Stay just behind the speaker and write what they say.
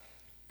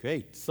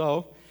Great.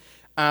 So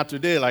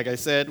today, like I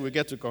said, we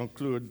get to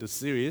conclude the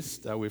series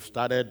that we've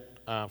started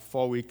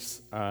 4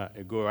 weeks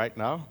ago right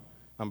now.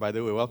 And by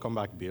the way, welcome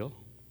back, Bill.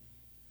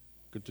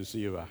 Good to see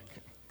you back.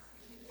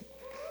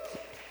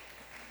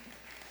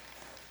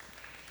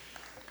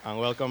 And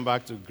welcome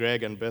back to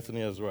Greg and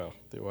Bethany as well.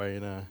 They were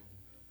in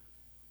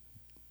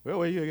where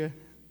were you again?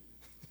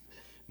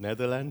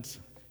 Netherlands?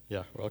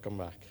 Yeah, welcome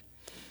back.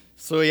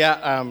 So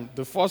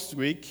the first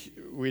week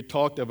we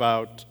talked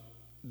about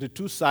the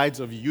two sides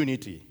of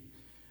unity.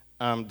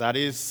 That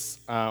is,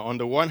 on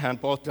the one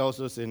hand, Paul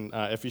tells us in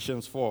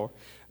Ephesians 4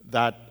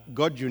 that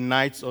God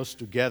unites us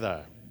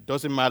together.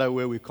 Doesn't matter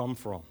where we come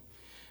from.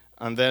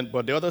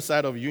 But the other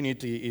side of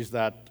unity is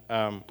that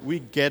we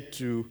get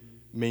to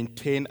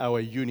maintain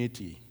our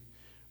unity.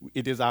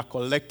 It is our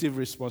collective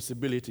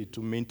responsibility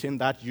to maintain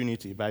that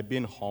unity by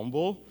being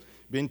humble,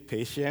 being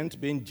patient,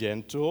 being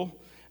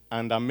gentle,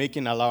 and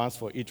making allowance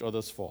for each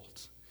other's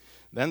faults.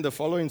 Then the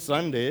following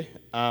Sunday,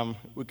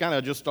 we kind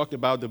of just talked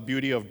about the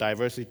beauty of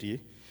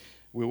diversity.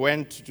 We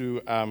went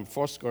to 1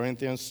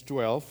 Corinthians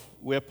 12,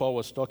 where Paul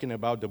was talking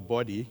about the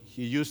body.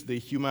 He used the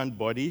human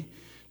body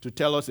to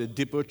tell us a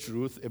deeper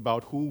truth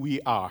about who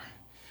we are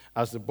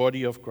as the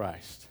body of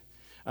Christ.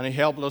 And it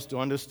helped us to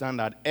understand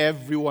that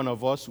every one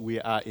of us, we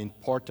are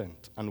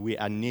important and we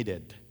are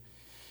needed,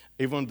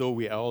 even though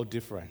we are all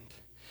different.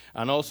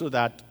 And also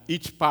that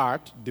each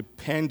part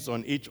depends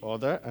on each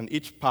other and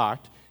each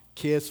part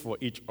cares for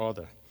each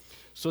other.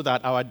 So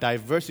that our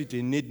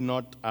diversity need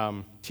not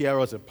tear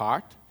us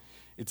apart.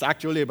 It's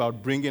actually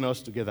about bringing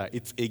us together.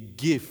 It's a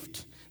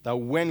gift that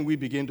when we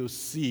begin to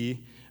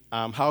see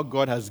how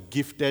God has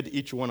gifted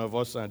each one of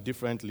us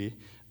differently,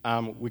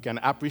 we can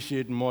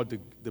appreciate more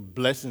the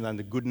blessings and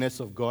the goodness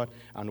of God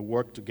and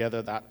work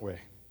together that way.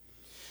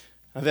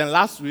 And then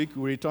last week,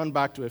 we returned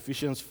back to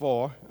Ephesians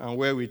 4,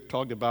 where we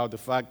talked about the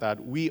fact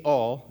that we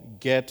all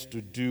get to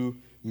do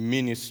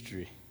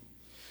ministry.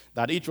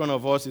 That each one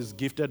of us is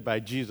gifted by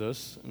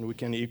Jesus, and we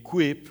can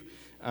equip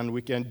and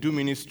we can do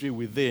ministry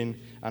within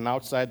and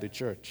outside the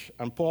church.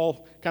 And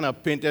Paul kind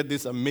of painted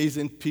this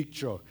amazing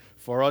picture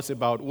for us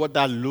about what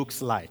that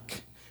looks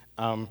like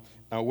and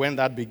when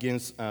that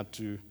begins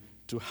to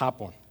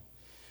happen.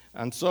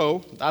 And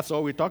so that's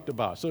all we talked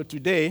about. So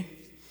today,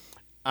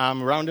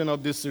 I'm rounding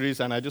up this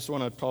series, and I just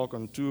want to talk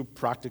on two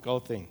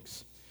practical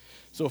things.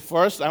 So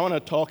first, I want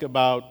to talk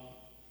about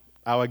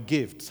our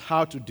gifts,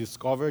 how to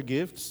discover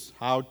gifts,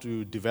 how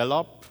to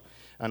develop,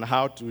 and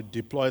how to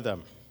deploy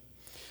them.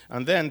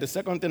 And then the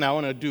second thing I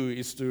want to do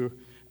is to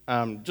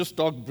just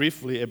talk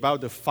briefly about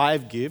the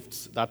 5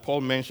 gifts that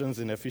Paul mentions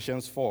in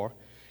Ephesians 4,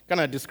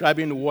 kind of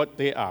describing what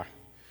they are.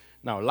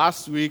 Now,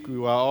 last week we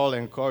were all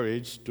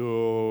encouraged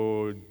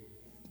to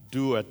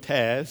do a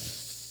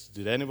test.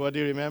 Did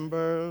anybody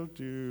remember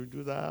to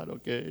do that?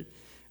 Okay,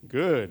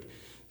 good.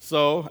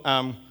 So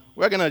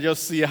we're going to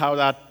just see how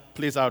that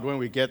plays out when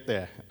we get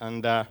there.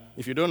 And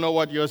if you don't know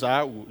what yours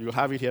are, you'll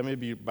have it here.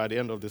 Maybe by the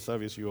end of the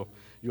service,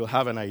 you'll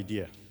have an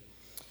idea.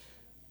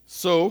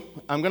 So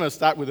I'm going to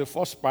start with the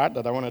first part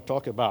that I want to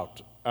talk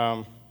about.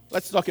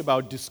 Let's talk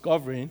about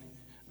discovering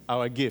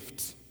our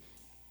gifts.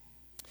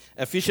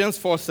 Ephesians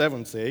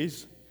 4:7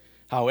 says,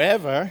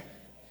 however,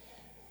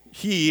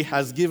 He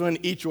has given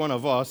each one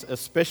of us a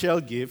special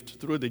gift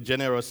through the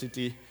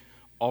generosity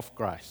of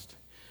Christ.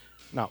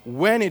 Now,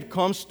 when it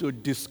comes to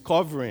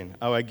discovering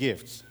our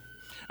gifts,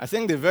 I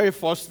think the very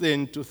first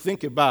thing to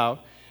think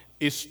about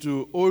is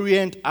to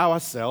orient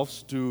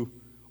ourselves to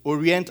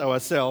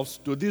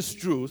this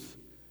truth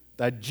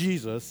that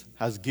Jesus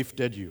has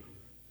gifted you.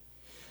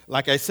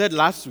 Like I said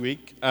last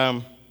week,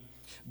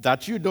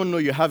 that you don't know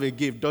you have a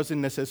gift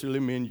doesn't necessarily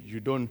mean you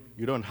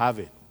don't have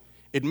it.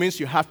 It means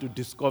you have to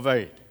discover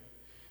it.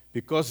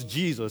 Because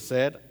Jesus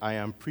said, I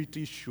am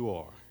pretty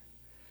sure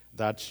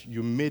that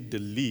you made the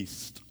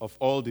list of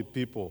all the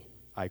people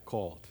I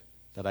called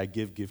that I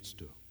gave gifts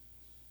to.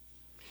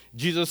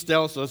 Jesus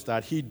tells us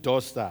that He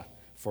does that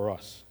for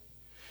us.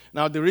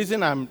 Now, the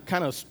reason I'm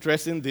kind of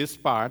stressing this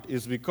part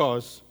is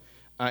because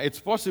it's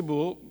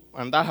possible,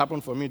 and that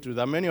happened for me too,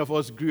 that many of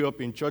us grew up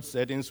in church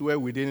settings where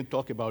we didn't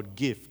talk about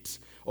gifts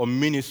or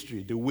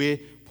ministry the way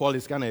Paul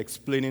is kind of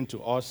explaining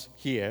to us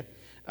here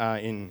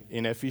in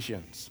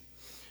Ephesians.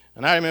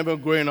 And I remember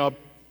growing up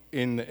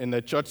in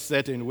a church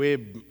setting way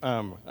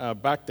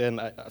back then.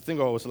 I think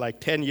I was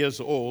like 10 years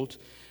old.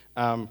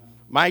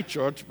 My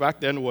church back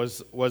then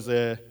was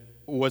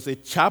a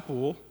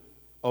chapel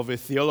of a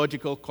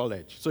theological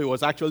college. So it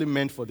was actually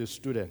meant for the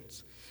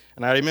students.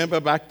 And I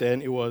remember back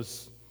then it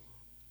was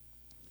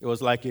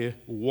like a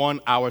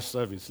 1-hour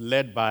service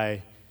led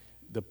by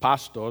the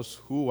pastors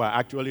who were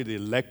actually the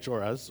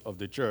lecturers of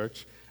the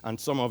church and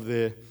some of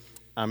the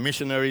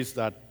missionaries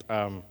that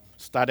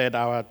started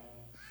our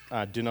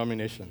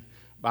denomination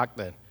back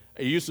then.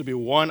 It used to be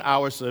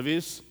 1-hour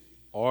service,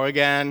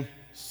 organ,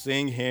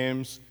 sing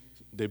hymns,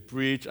 they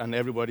preach, and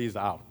everybody's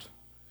out.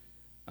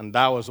 And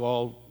that was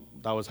all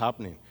that was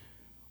happening.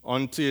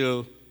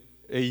 Until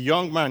a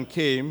young man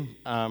came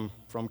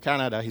from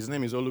Canada. His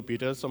name is Olu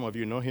Peters. Some of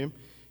you know him.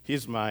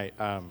 He's my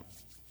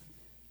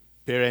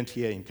parent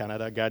here in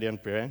Canada, guardian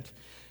parent.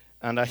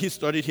 And he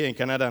studied here in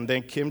Canada and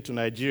then came to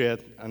Nigeria.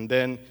 And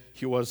then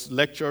he was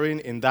lecturing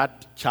in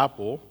that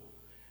chapel.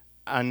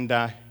 And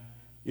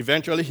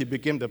eventually he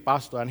became the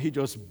pastor, and he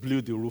just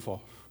blew the roof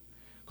off.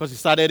 Because he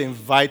started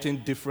inviting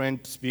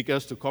different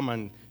speakers to come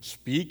and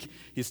speak.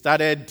 He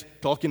started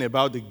talking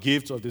about the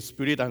gifts of the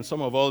Spirit, and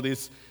some of all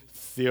these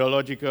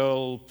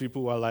theological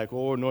people were like,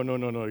 oh, no,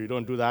 you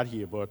don't do that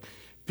here. But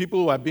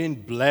people were being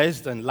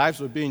blessed and lives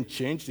were being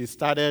changed. He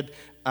started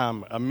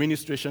a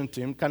ministration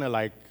team, kind of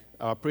like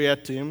our prayer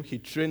team. He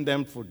trained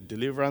them for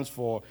deliverance,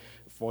 for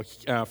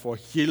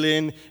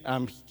healing.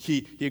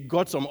 He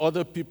got some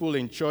other people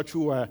in church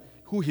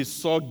who he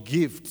saw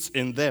gifts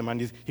in them,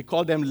 and he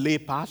called them lay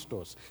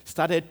pastors,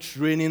 started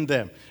training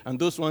them. And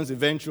those ones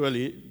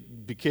eventually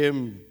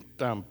became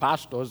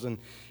pastors, and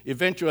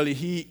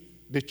eventually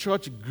the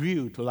church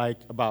grew to like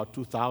about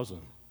 2,000.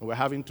 We're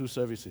having 2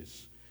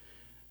 services.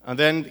 And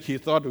then he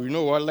thought, you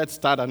know what, let's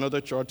start another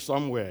church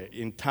somewhere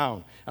in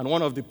town. And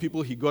one of the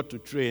people he got to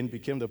train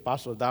became the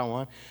pastor of that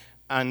one.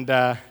 And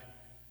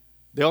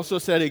they also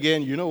said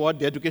again, you know what,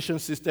 the education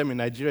system in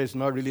Nigeria is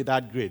not really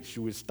that great.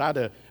 Should we start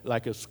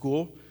a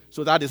school?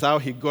 So that is how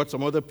he got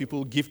some other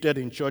people gifted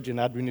in church, in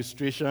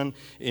administration,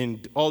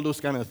 in all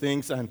those kind of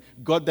things, and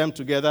got them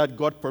together,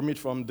 got permit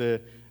from the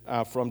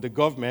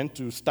government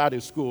to start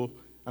a school,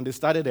 and they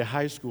started a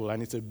high school,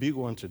 and it's a big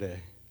one today.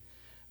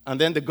 And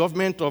then the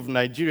government of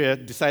Nigeria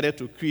decided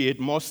to create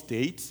more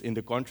states in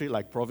the country,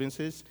 like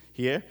provinces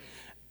here,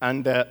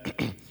 and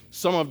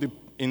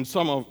in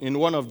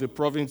one of the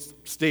province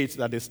states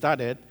that they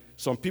started,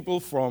 some people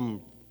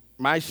from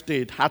my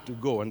state had to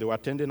go, and they were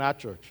attending our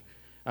church.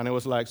 And it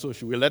was like, so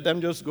should we let them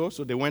just go?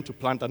 So they went to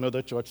plant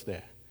another church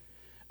there.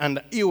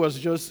 And it was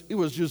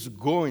just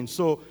going.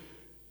 So,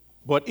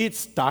 but it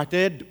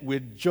started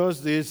with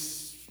just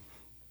this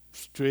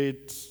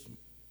straight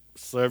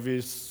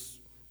service,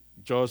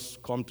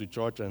 just come to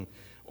church, and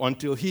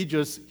until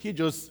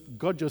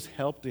God just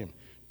helped him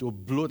to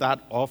blow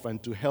that off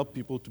and to help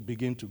people to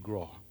begin to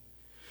grow.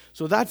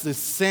 So that's the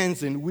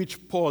sense in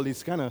which Paul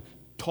is kind of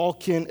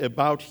talking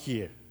about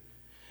here.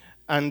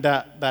 And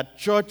that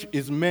church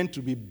is meant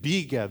to be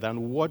bigger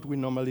than what we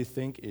normally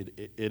think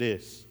it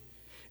is.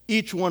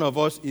 Each one of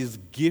us is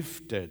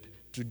gifted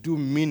to do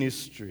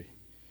ministry.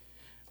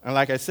 And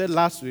like I said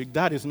last week,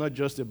 that is not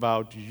just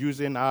about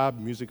using our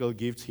musical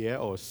gifts here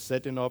or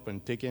setting up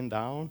and taking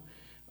down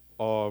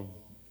or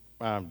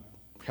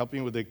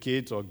helping with the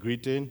kids or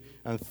greeting.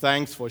 And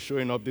thanks for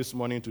showing up this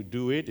morning to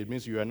do it. It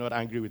means you are not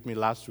angry with me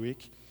last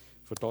week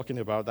for talking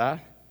about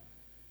that.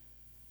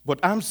 But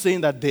I'm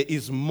saying that there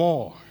is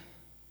more.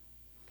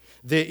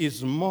 There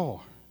is more.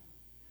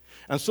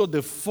 And so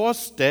the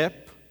first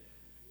step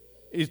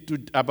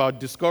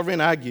about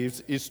discovering our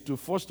gifts is to,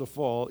 first of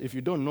all, if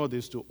you don't know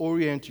this, to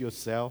orient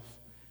yourself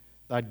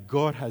that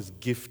God has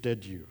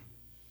gifted you.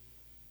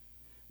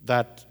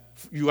 That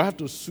you have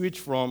to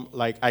switch from,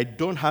 like, I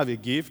don't have a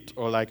gift,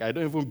 or like, I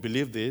don't even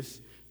believe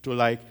this, to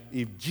like,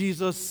 if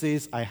Jesus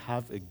says I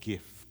have a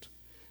gift,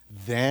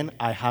 then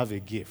I have a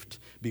gift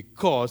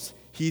because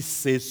he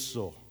says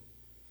so.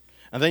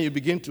 And then you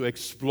begin to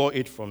explore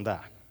it from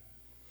that.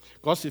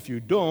 Because if you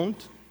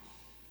don't,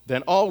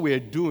 then all we're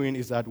doing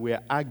is that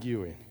we're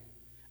arguing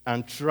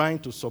and trying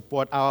to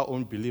support our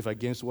own belief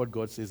against what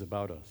God says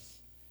about us.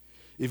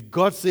 If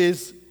God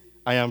says,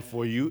 I am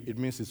for you, it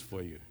means it's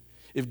for you.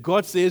 If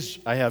God says,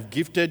 I have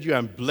gifted you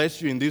and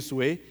blessed you in this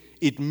way,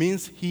 it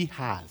means he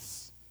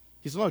has.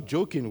 He's not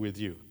joking with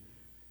you.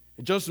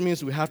 It just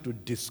means we have to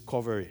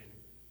discover it.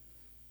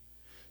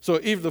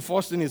 So if the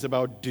first thing is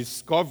about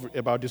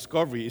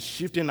discovery is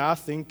shifting our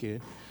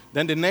thinking,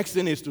 then the next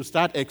thing is to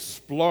start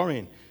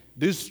exploring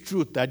this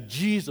truth that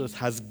Jesus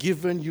has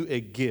given you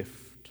a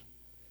gift.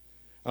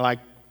 Like,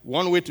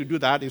 one way to do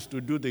that is to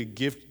do the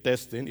gift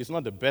testing. It's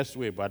not the best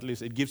way, but at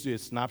least it gives you a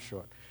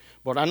snapshot.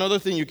 But another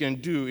thing you can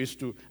do is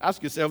to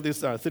ask yourself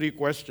these 3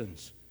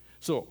 questions.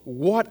 So,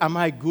 what am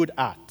I good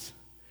at?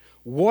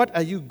 What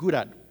are you good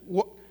at?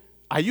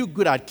 Are you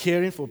good at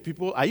caring for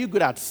people? Are you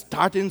good at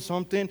starting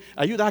something?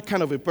 Are you that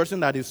kind of a person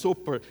that is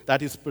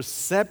that is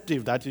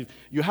perceptive, that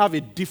you have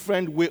a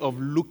different way of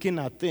looking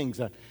at things,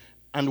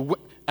 and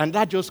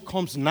that just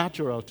comes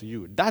natural to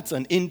you? That's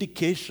an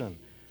indication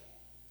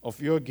of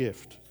your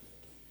gift.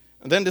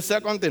 And then the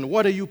second thing,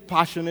 what are you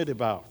passionate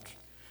about?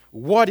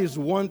 What is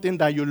one thing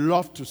that you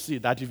love to see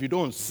that if you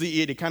don't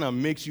see it, it kind of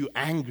makes you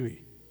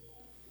angry?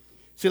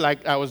 See,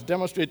 like I was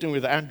demonstrating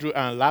with Andrew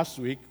last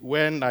week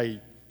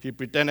when he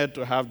pretended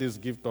to have this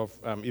gift of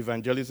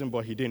evangelism,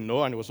 but he didn't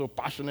know, and he was so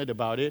passionate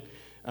about it.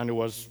 And it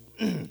was,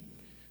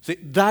 see,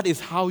 that is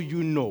how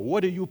you know.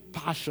 What are you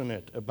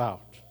passionate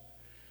about?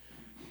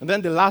 And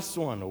then the last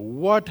one,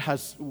 what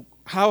has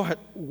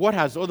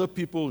other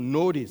people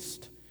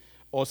noticed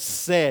or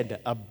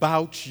said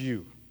about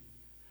you?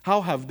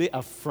 How have they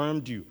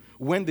affirmed you?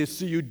 When they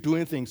see you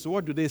doing things,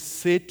 what do they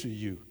say to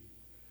you?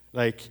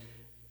 Like,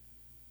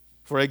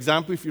 for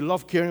example, if you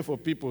love caring for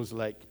people, it's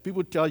like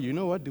people tell you, you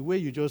know what, the way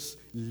you just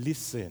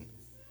listen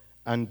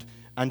and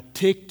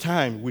take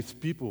time with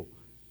people,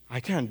 I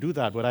can't do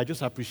that, but I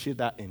just appreciate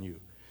that in you.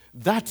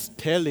 That's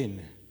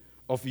telling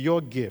of your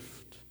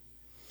gift.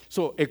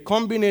 So a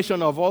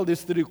combination of all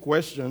these three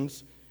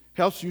questions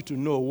helps you to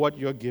know what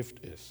your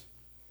gift is.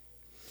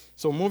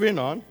 So moving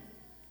on,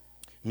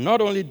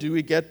 not only do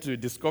we get to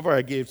discover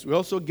our gifts, we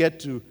also get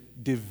to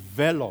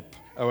develop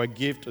our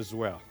gift as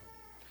well.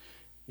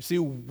 You see,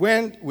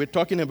 when we're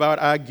talking about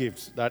our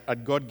gifts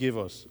that God gave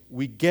us,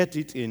 we get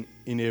it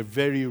in a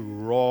very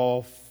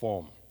raw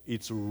form.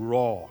 It's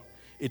raw.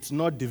 It's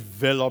not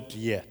developed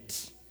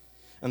yet.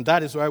 And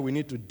that is why we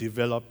need to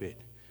develop it.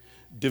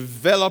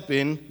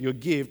 Developing your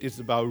gift is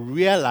about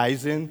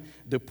realizing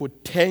the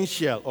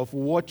potential of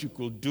what you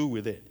could do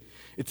with it.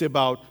 It's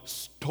about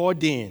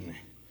studying,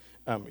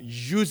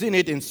 using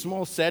it in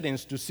small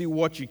settings to see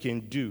what you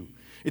can do.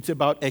 It's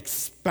about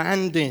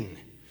expanding,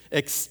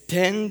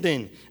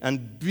 extending,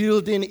 and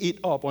building it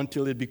up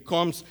until it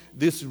becomes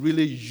this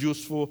really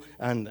useful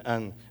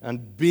and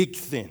big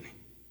thing.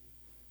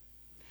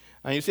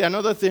 And you see,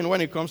 another thing when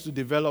it comes to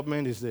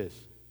development is this.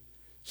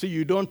 See,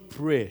 you don't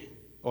pray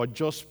or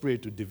just pray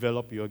to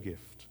develop your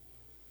gift.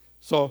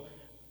 So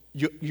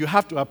you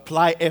have to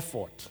apply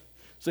effort.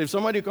 So if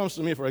somebody comes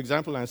to me, for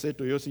example, and say,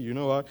 Toyosi, you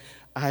know what?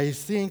 I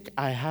think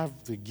I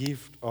have the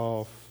gift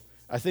of,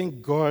 I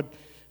think God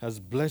has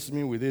blessed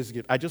me with this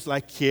gift. I just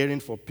like caring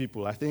for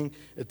people. I think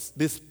it's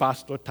this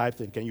pastor type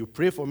thing. Can you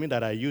pray for me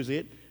that I use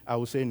it? I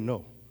will say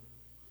no.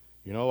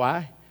 You know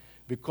why?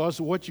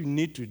 Because what you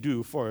need to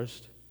do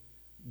first,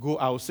 go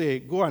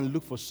and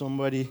look for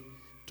somebody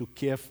to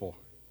care for.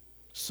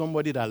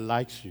 Somebody that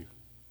likes you.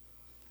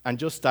 And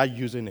just start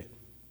using it.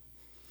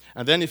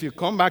 And then if you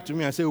come back to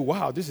me and say,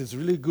 wow, this is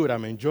really good,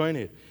 I'm enjoying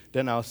it,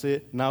 then I'll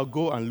say, now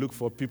go and look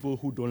for people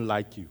who don't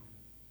like you.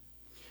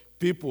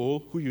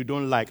 People who you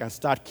don't like, and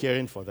start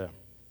caring for them.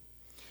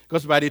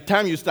 Because by the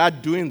time you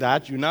start doing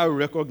that, you now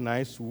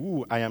recognize,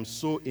 ooh, I am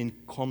so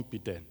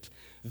incompetent.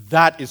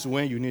 That is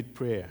when you need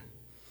prayer.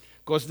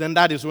 Because then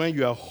that is when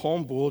you are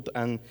humbled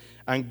and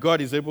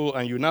God is able,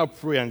 and you now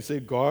pray and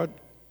say, God,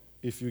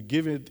 if you've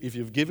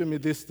given me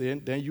this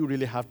thing, then you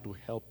really have to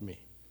help me.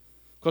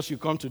 Because you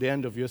come to the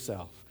end of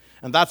yourself.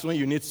 And that's when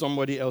you need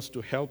somebody else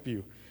to help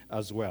you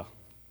as well.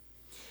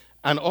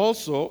 And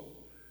also,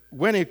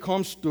 when it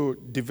comes to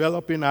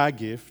developing our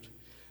gift,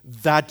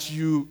 that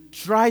you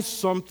try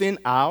something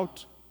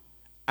out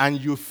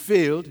and you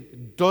failed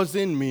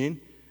doesn't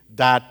mean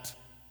that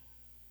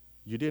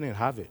you didn't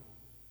have it.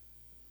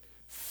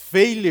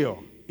 Failure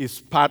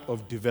is part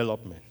of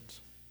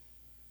development.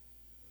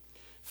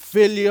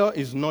 Failure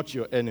is not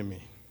your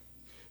enemy.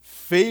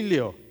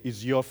 Failure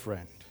is your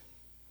friend.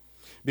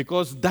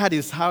 Because that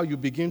is how you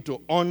begin to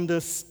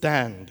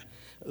understand,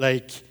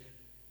 like,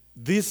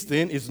 this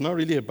thing is not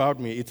really about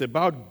me. It's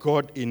about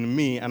God in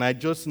me, and I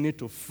just need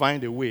to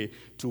find a way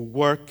to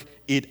work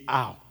it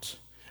out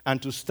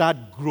and to start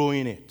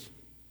growing it.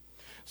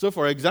 So,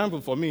 for example,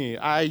 for me,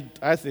 I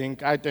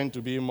think I tend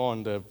to be more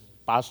on the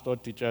pastor,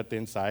 teacher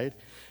thing side.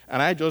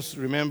 And I just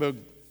remember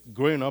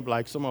growing up,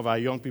 like some of our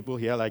young people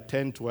here, like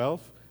 10,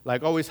 12,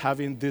 like always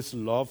having this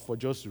love for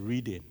just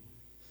reading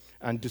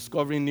and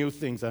discovering new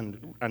things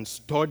and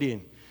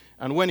studying.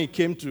 And when it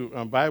came to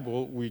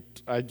Bible,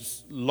 I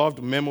just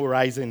loved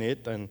memorizing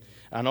it and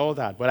all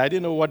that. But I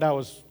didn't know what that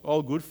was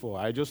all good for.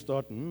 I just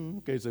thought,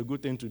 okay, it's a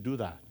good thing to do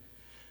that.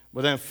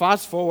 But then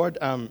fast forward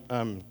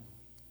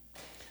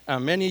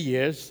many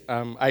years,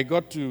 I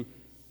got to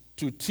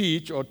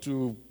teach or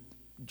to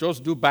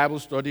just do Bible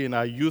study in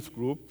our youth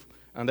group.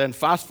 And then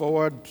fast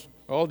forward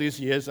all these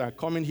years,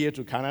 coming here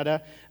to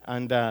Canada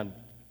and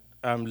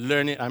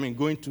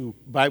going to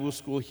Bible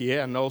school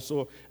here and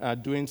also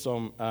doing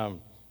some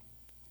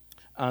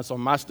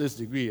master's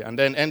degree, and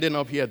then ending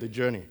up here at the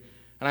Journey.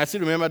 And I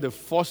still remember the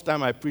first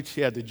time I preached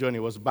here at the Journey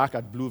was back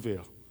at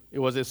Blueville. It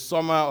was a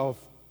summer of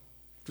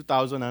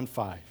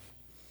 2005.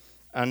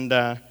 And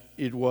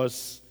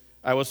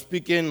I was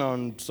speaking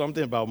on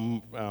something about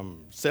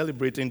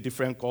celebrating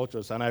different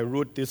cultures, and I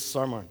wrote this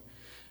sermon.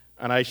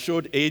 And I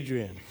showed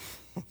Adrian.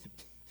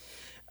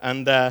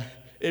 And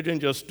Adrian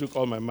just took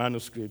all my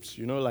manuscripts,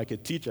 like a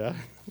teacher,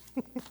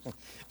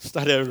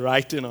 started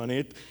writing on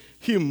it.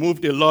 He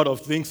moved a lot of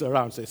things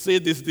around. Say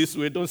this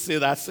way, don't say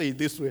that, say it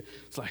this way.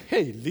 It's like,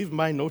 hey, leave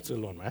my notes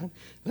alone, man.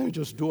 Let me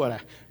just do what I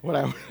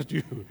want to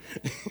do.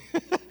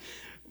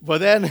 But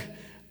then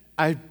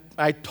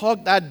I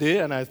talked that day,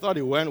 and I thought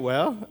it went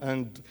well.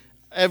 And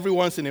every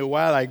once in a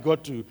while, I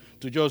got to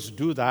just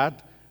do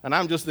that. And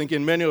I'm just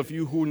thinking, many of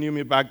you who knew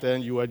me back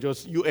then, you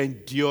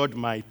endured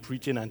my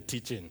preaching and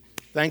teaching.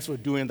 Thanks for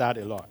doing that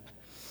a lot.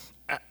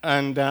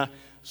 And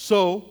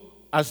so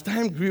as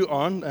time grew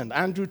on, and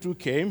Andrew too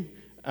came,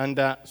 and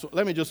so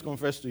let me just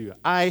confess to you,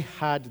 I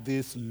had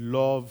this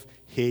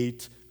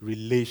love-hate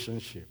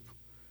relationship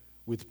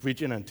with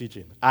preaching and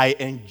teaching. I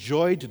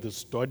enjoyed the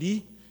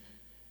study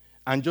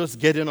and just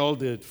getting all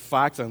the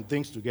facts and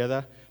things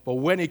together. But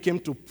when it came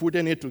to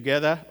putting it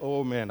together,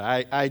 oh man,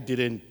 I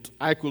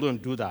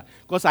couldn't do that.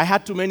 Because I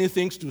had too many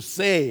things to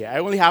say. I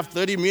only have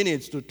 30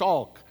 minutes to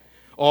talk.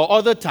 Or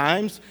other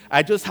times,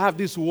 I just have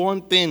this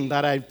one thing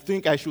that I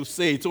think I should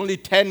say. It's only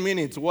 10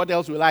 minutes. What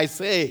else will I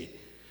say?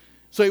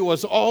 So it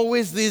was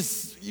always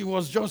this, it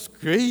was just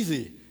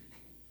crazy.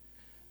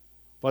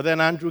 But then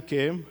Andrew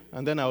came,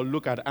 and then I'll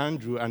look at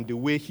Andrew and the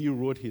way he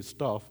wrote his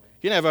stuff.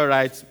 He never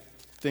writes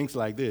things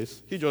like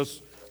this. He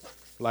just,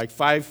 like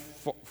 4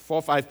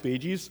 or 5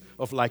 pages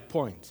of like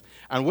points.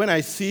 And when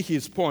I see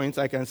his points,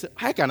 I can say,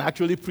 I can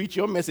actually preach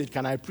your message.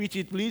 Can I preach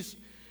it, please?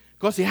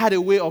 Because he had a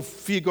way of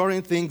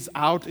figuring things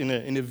out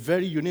in a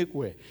very unique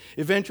way.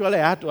 Eventually,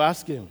 I had to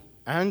ask him,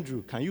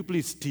 Andrew, can you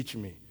please teach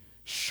me?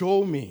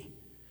 Show me.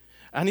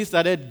 And he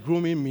started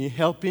grooming me,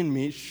 helping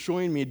me,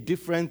 showing me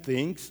different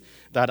things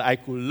that I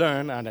could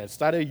learn, and I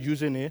started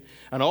using it.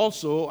 And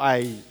also,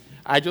 I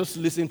just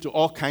listened to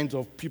all kinds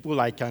of people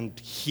I can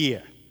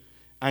hear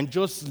and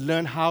just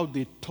learn how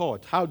they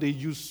taught, how they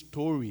used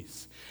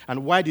stories,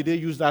 and why did they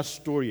use that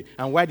story,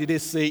 and why did they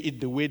say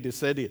it the way they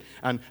said it,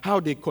 and how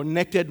they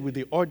connected with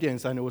the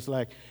audience. And it was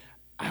like,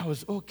 I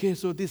was, okay,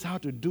 so this is how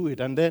to do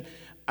it. And then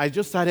I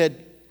just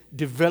started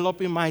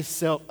developing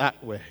myself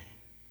that way.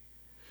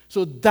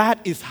 So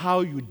that is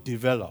how you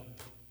develop.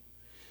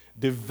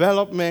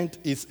 Development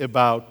is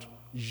about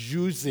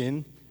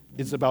using,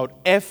 it's about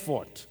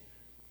effort,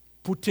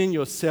 putting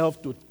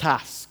yourself to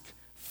task,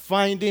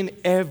 finding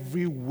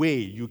every way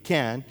you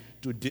can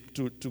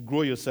to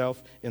grow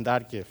yourself in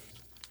that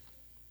gift.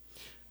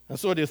 And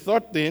so the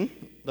third thing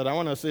that I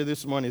want to say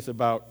this morning is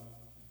about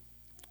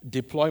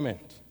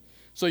deployment.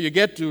 So you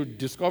get to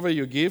discover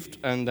your gift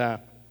and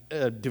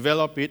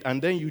develop it,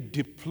 and then you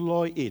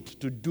deploy it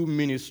to do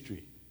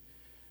ministry.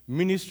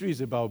 Ministry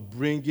is about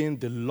bringing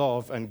the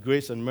love and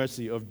grace and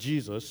mercy of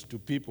Jesus to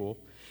people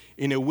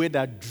in a way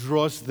that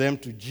draws them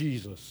to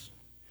Jesus.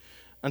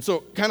 And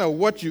so kind of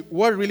what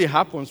really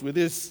happens with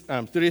these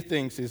 3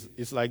 things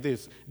is like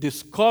this.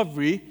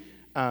 Discovery,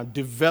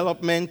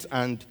 development,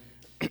 and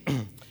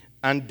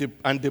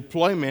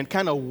deployment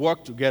kind of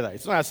work together.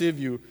 It's not as if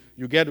you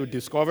get to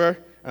discover,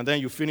 and then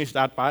you finish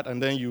that part,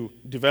 and then you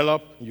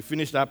develop, you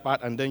finish that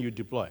part, and then you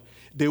deploy.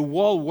 They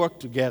all work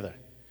together.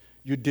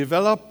 You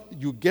develop,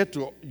 you get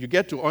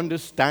to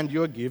understand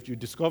your gift, you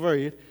discover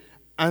it,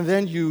 and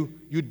then you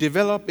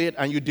develop it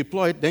and you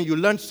deploy it, then you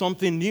learn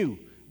something new.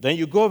 Then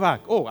you go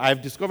back, oh,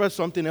 I've discovered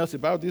something else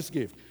about this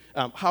gift.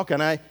 How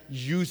can I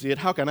use it?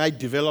 How can I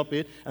develop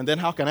it? And then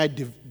how can I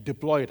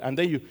deploy it? And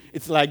then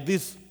it's like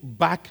this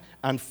back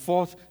and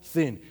forth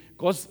thing.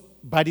 Because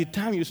by the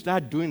time you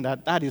start doing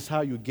that, that is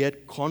how you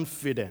get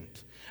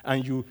confident.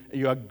 And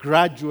you are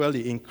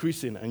gradually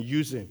increasing and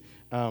using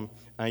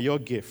your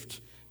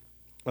gift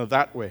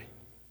that way.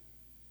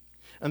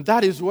 And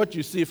that is what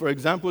you see, for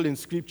example, in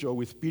Scripture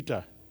with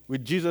Peter,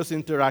 with Jesus'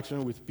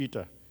 interaction with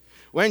Peter.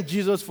 When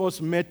Jesus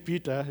first met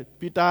Peter,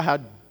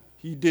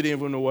 he didn't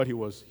even know what he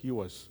was.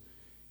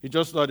 He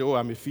just thought, oh,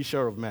 I'm a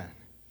fisher of men.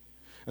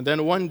 And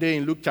then one day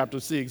in Luke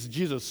chapter 6,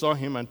 Jesus saw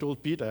him and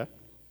told Peter,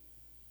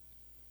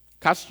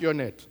 cast your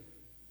net.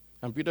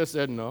 And Peter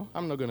said, no,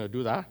 I'm not going to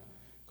do that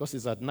because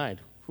it's at night.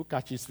 Who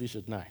catches fish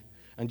at night?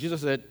 And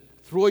Jesus said,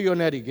 throw your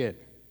net again.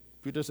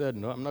 Peter said,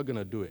 no, I'm not going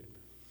to do it.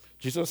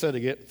 Jesus said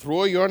again,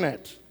 throw your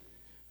net.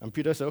 And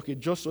Peter said, okay,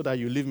 just so that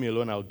you leave me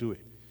alone, I'll do it.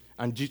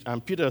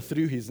 And Peter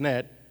threw his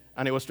net,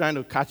 and he was trying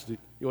to catch it.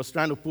 He was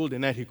trying to pull the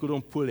net. He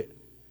couldn't pull it.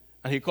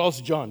 And he calls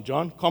John.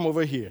 John, come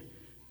over here.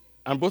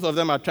 And both of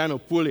them are trying to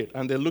pull it,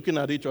 and they're looking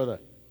at each other.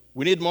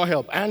 We need more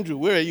help. Andrew,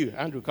 where are you?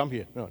 Andrew, come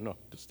here. No,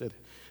 just stay there.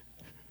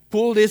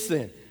 Pull this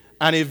thing.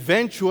 And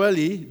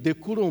eventually, they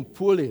couldn't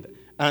pull it.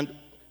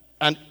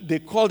 And they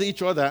called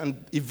each other,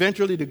 and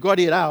eventually they got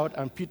it out,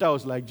 and Peter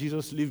was like,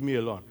 Jesus, leave me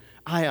alone.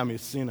 I am a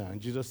sinner. And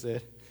Jesus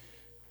said,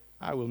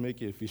 I will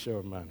make you a fisher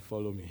of men.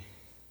 Follow me.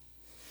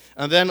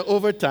 And then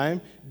over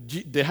time,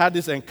 they had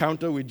this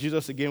encounter with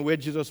Jesus again where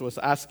Jesus was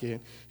asking,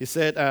 he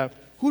said,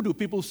 who do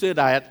people say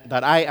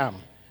that I am?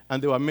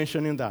 And they were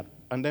mentioning that.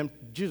 And then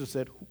Jesus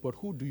said, but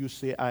who do you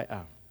say I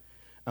am?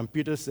 And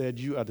Peter said,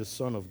 you are the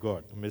Son of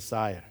God,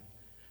 Messiah.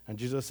 And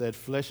Jesus said,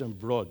 flesh and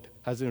blood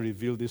hasn't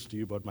revealed this to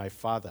you, but my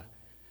Father.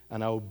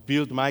 And I will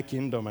build my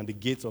kingdom, and the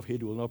gates of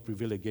Hades will not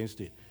prevail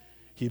against it.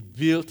 He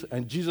built,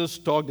 and Jesus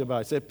talked about,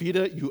 he said,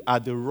 Peter, you are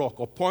the rock.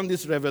 Upon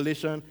this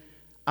revelation,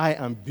 I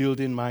am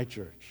building my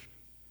church.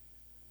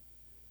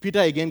 Peter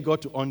again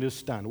got to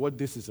understand what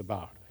this is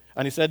about.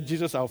 And he said,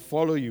 Jesus, I'll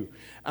follow you.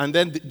 And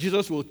then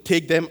Jesus will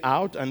take them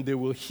out, and they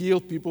will heal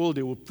people.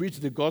 They will preach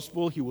the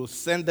gospel. He will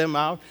send them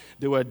out.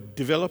 They were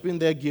developing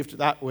their gift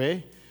that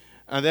way.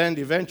 And then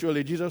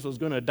eventually Jesus was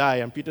going to die,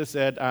 and Peter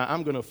said,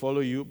 I'm going to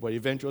follow you. But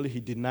eventually he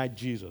denied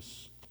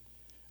Jesus.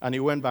 And he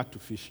went back to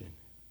fishing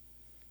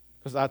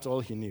because that's all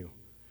he knew.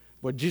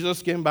 But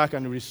Jesus came back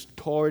and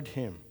restored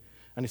him.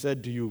 And he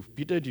said,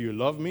 Peter, do you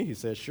love me? He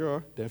said,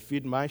 sure, then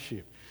feed my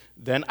sheep.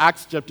 Then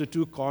Acts chapter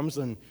 2 comes,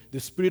 and the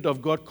Spirit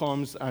of God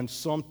comes, and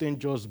something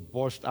just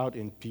burst out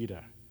in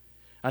Peter.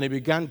 And he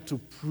began to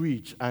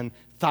preach, and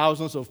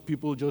thousands of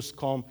people just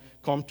come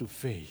to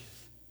faith.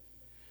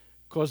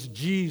 Because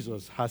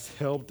Jesus has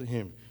helped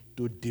him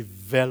to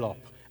develop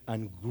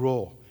and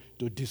grow,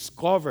 to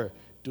discover,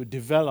 to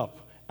develop,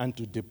 and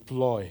to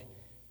deploy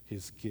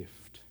his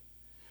gift.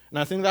 And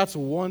I think that's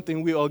one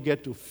thing we all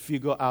get to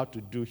figure out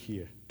to do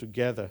here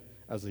together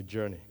as a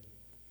journey.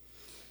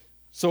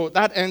 So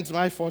that ends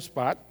my first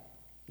part.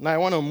 Now I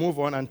want to move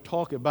on and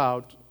talk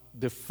about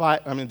the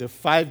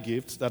five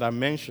gifts that are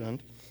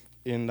mentioned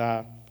in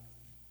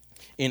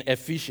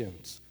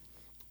Ephesians,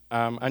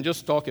 and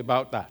just talk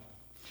about that.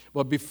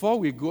 But before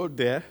we go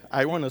there,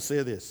 I want to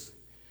say this.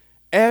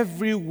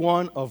 Every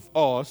one of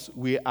us,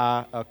 we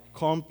are a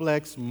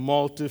complex,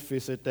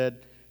 multifaceted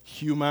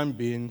human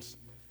beings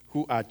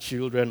who are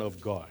children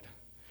of God.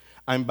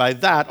 And by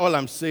that, all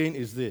I'm saying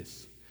is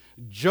this.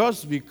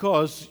 Just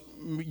because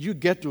you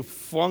get to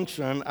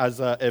function as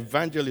an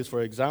evangelist,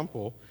 for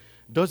example,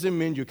 doesn't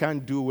mean you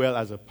can't do well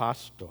as a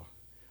pastor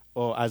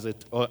or as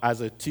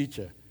a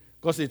teacher.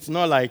 Because it's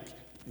not like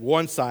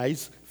one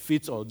size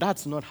fits all.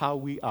 That's not how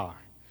we are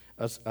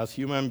as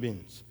human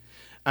beings.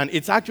 And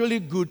it's actually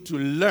good to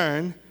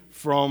learn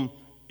from,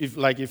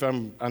 if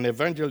I'm an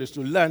evangelist,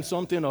 to learn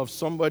something of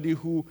somebody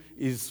who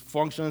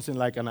functions in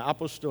like an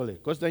apostolic,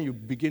 because then you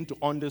begin to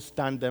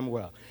understand them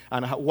well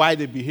and why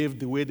they behave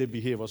the way they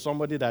behave, or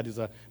somebody that is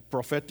a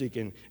prophetic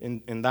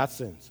in that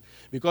sense.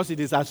 Because it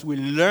is as we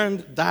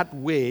learn that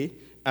way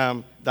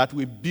that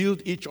we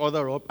build each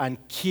other up and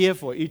care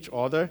for each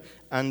other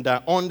and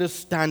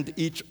understand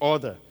each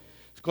other.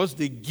 Because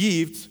the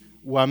gifts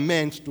were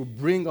meant to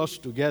bring us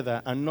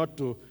together and not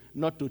to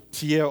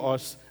tear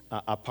us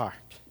apart.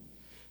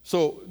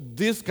 So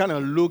this kind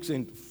of looks,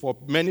 for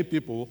many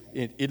people,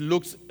 it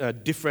looks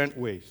different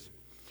ways.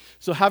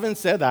 So having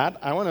said that,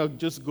 I want to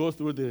just go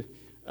through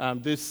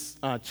this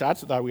chart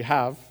that we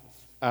have.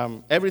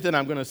 Everything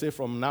I'm going to say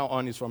from now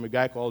on is from a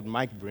guy called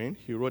Mike Breen.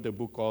 He wrote a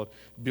book called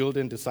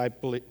Building a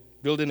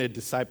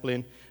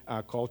Discipling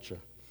Culture.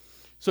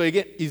 So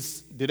again,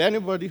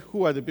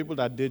 who are the people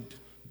that did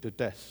the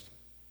test?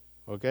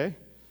 Okay,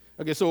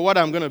 so what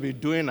I'm going to be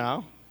doing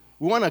now,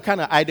 we want to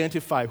kind of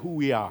identify who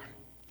we are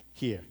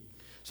here.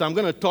 So I'm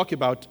going to talk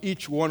about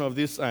each one of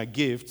these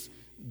gifts,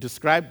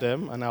 describe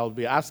them, and I'll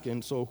be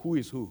asking, so who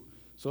is who?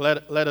 So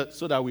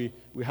so that we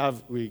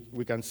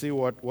can see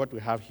what we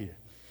have here.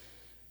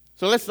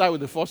 So let's start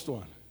with the first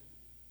one,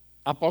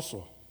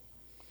 apostle.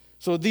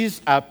 So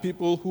these are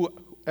people who,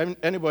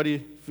 anybody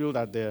feel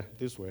that they're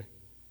this way?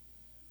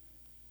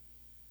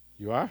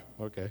 You are?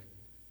 Okay.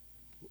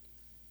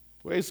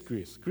 Where is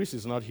Chris? Chris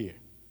is not here.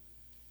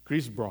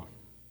 Chris Braun.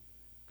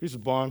 Chris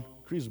Braun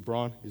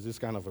is this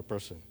kind of a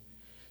person.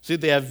 See,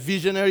 they are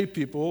visionary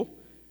people,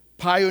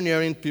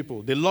 pioneering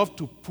people. They love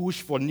to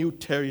push for new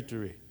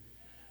territory.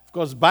 Of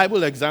course,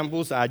 Bible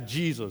examples are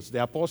Jesus,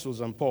 the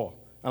apostles, and Paul.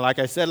 And like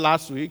I said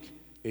last week,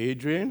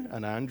 Adrian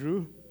and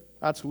Andrew,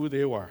 that's who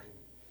they were.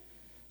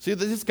 See,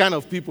 this kind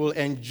of people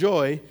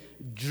enjoy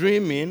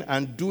dreaming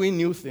and doing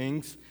new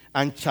things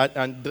and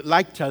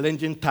like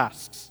challenging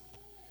tasks.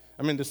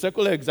 I mean, the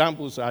secular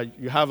examples are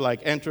you have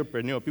like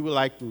entrepreneur. People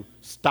like to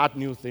start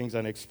new things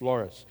and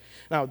explorers.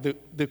 Now,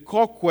 the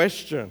core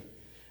question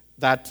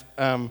that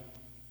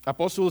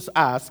apostles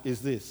ask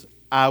is this: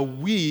 are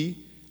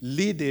we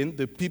leading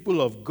the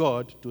people of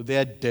God to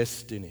their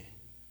destiny?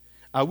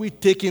 Are we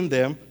taking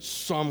them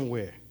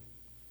somewhere?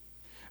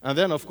 And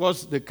then, of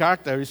course, the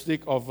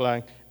characteristic of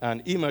like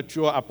an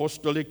immature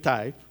apostolic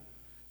type,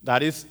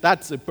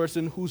 that's a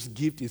person whose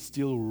gift is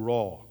still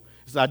raw.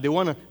 It's that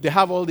they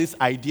have all these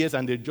ideas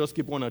and they just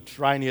keep on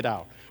trying it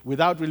out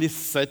without really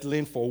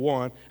settling for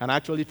one and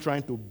actually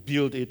trying to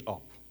build it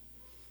up.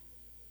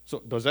 So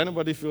does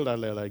anybody feel that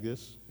they're like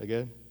this?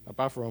 Again,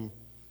 apart from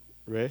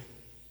Ray,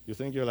 you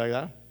think you're like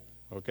that?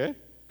 Okay,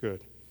 good.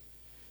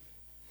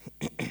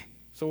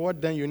 So what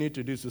then you need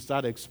to do is to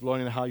start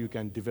exploring how you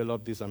can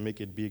develop this and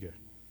make it bigger.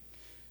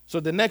 So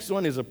the next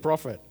one is a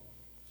prophet.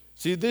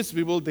 See, these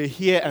people, they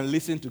hear and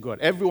listen to God.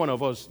 Every one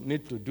of us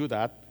need to do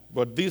that,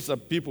 but these are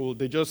people,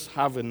 they just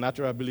have a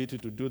natural ability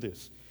to do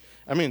this.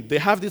 I mean, they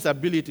have this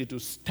ability to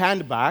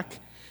stand back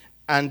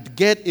and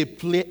get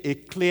a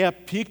clear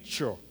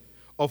picture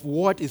of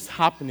what is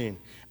happening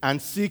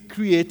and see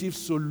creative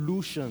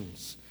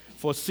solutions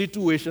for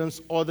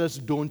situations others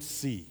don't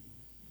see.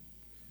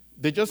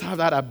 They just have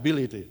that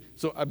ability.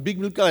 So a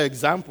biblical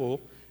example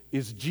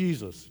is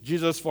Jesus.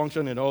 Jesus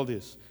functioned in all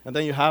this. And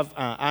then you have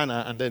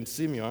Anna and then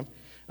Simeon.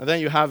 And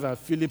then you have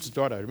Philip's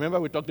daughter. Remember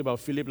we talked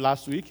about Philip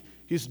last week?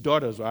 His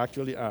daughters were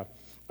actually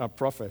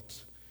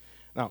prophets.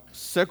 Now,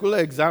 secular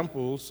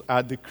examples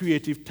are the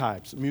creative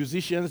types.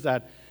 Musicians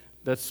that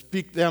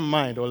speak their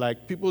mind, or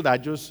like people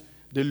that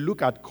they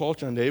look at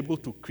culture and they're able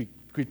to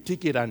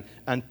critique it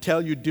and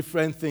tell you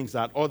different things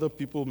that other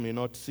people may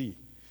not see.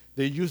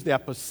 They use their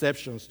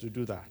perceptions to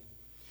do that.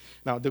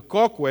 Now, the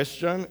core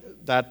question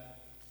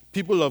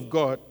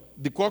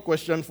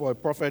for a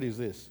prophet is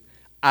this: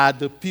 are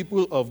the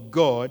people of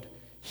God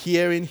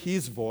hearing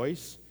his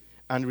voice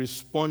and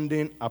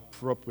responding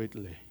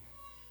appropriately?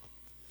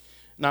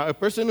 Now, a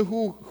person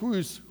who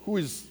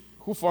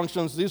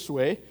functions this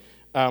way,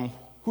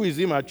 who is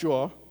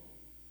immature,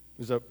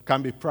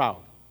 can be proud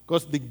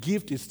because the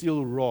gift is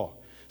still raw.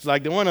 It's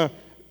like they want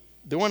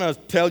to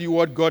tell you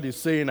what God is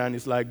saying, and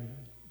it's like,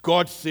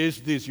 God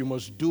says this, you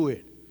must do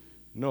it.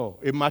 No.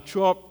 A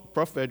mature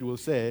prophet will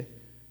say,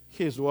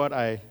 here's what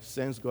I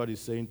sense God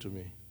is saying to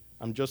me.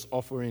 I'm just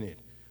offering it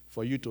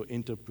for you to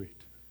interpret,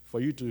 for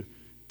you to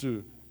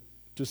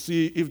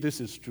see if this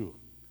is true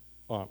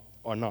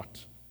or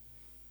not.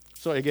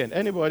 So again,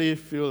 anybody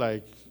feel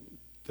like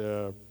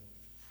the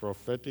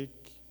prophetic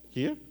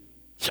here?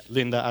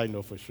 Linda, I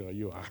know for sure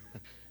you are.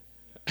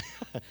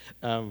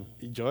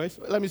 Joyce,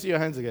 let me see your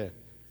hands again.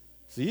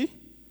 See?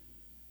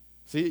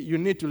 See, you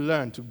need to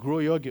learn to grow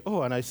your gift.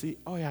 Oh, and I see,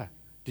 oh yeah.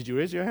 Did you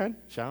raise your hand,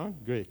 Sharon?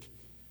 Great.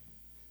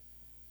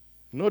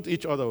 Note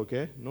each other,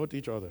 okay? Note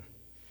each other.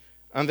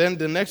 And then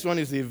the next one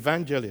is the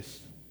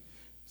evangelist.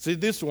 See,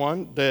 this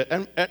one,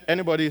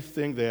 anybody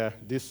think they're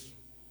this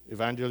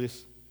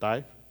evangelist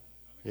type?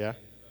 Yeah?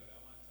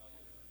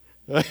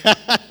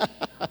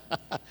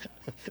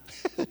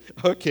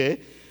 Okay.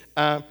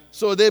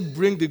 So they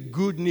bring the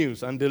good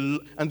news, and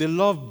they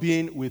love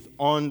being with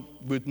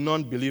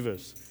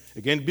non-believers.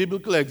 Again,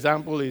 biblical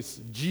example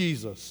is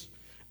Jesus.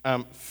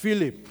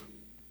 Philip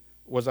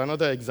was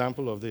another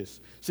example of this.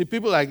 See,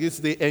 people like this,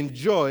 they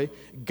enjoy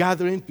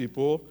gathering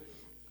people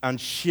and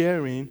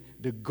sharing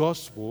the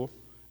gospel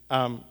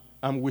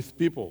with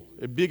people.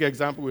 A big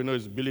example we know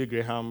is Billy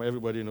Graham.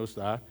 Everybody knows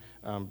that.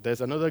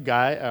 There's another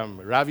guy,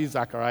 Ravi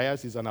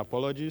Zacharias. He's an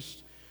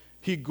apologist.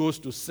 He goes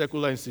to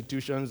secular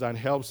institutions and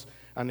helps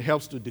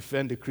to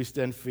defend the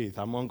Christian faith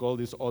among all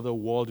these other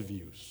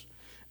worldviews.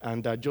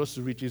 And that just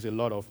reaches a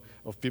lot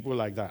of people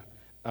like that.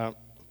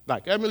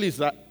 Like Emily is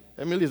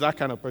that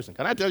kind of person.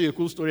 Can I tell you a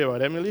cool story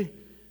about Emily?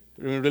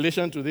 In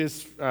relation to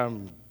these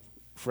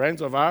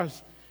friends of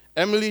ours,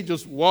 Emily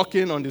just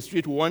walking on the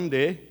street one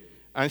day,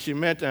 and she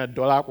met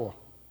Dolapo.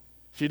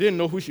 She didn't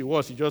know who she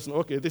was. She just,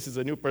 okay, this is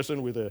a new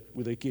person with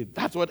a kid.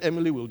 That's what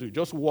Emily will do.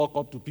 Just walk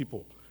up to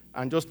people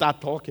and just start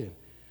talking.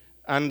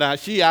 And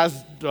she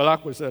asked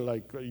Dolapo, said,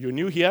 like, you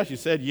new here? She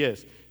said,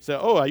 yes. She said,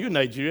 oh, are you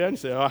Nigerian?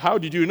 She said, oh, how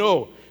did you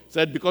know? She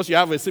said, because you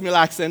have a similar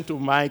accent to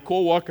my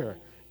co-worker,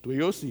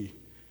 Toyosi.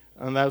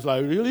 And I was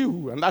like, really?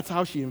 And that's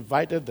how she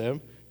invited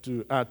them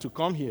to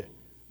come here.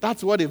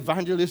 That's what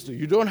evangelists do.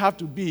 You don't have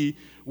to be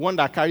one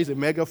that carries a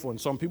megaphone.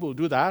 Some people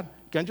do that.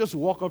 You can just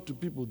walk up to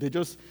people.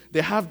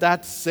 They have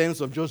that sense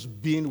of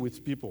just being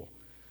with people.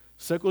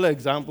 Secular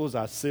examples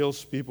are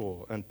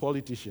salespeople and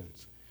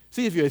politicians.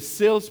 See, if you're a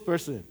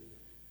salesperson,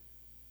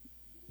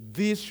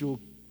 this should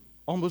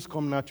almost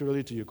come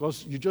naturally to you,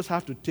 because you just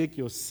have to take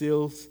your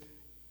sales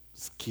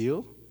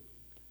skill,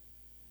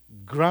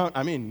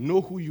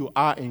 know who you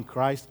are in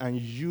Christ, and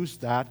use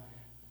that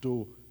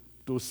to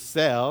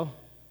sell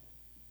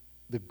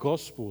the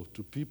gospel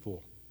to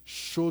people,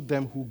 show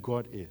them who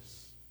God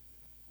is.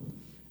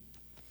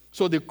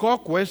 So the core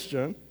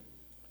question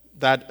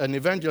that an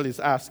evangelist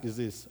asks is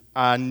this: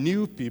 are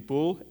new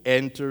people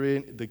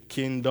entering the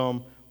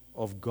kingdom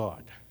of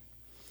God?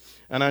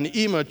 And an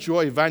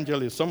immature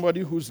evangelist,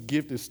 somebody whose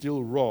gift is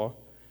still raw,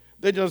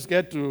 they just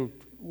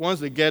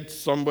once they get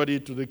somebody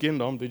to the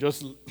kingdom, they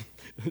just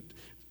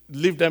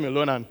leave them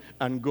alone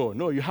and go.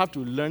 No, you have to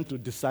learn to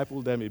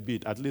disciple them a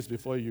bit, at least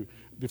before you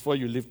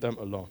leave them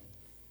alone.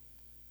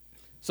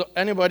 So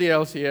anybody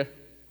else here?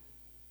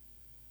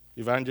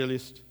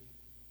 Evangelist?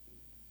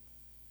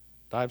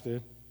 Type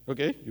it.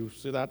 Okay, you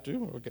see that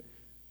too? Okay.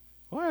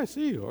 Oh, I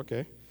see you.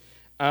 Okay.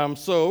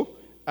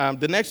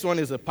 The next one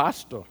is a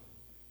pastor.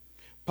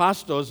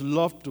 Pastors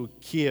love to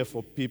care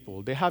for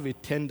people. They have a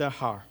tender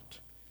heart,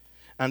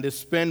 and they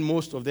spend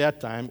most of their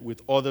time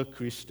with other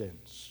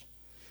Christians.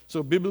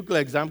 So biblical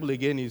example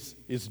again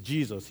is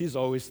Jesus. He's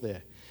always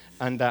there.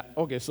 And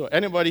okay, so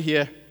anybody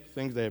here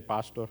thinks they're a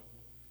pastor?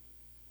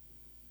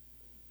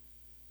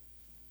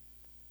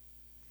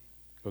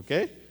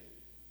 Okay,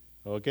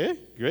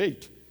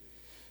 great.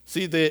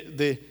 See,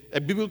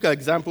 a biblical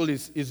example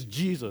is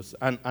Jesus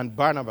and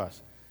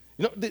Barnabas.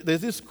 You know,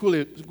 there's this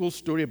cool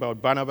story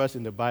about Barnabas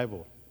in the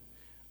Bible.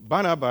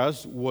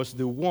 Barnabas was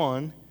the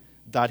one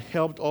that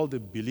helped all the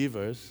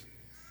believers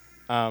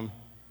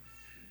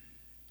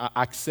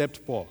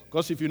accept Paul.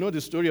 Because if you know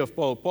the story of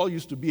Paul, Paul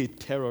used to be a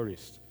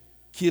terrorist,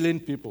 killing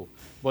people.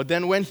 But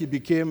then when he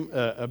became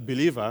a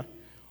believer,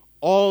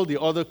 all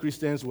the other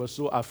Christians were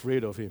so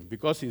afraid of him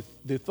because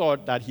they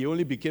thought that he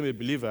only became a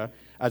believer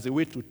as a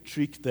way to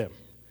trick them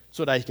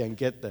so that he can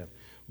get them.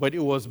 But it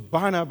was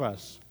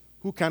Barnabas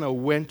who kind of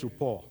went to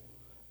Paul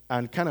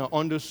and kind of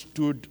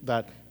understood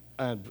that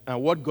and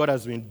what God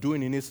has been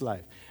doing in his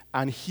life.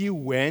 And he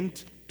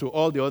went to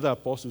all the other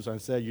apostles and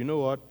said, you know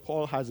what?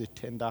 Paul has a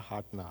tender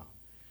heart now.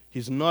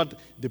 He's not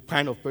the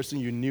kind of person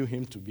you knew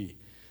him to be.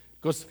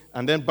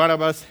 And then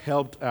Barnabas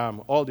helped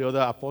all the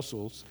other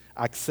apostles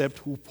accept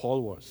who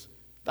Paul was.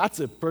 That's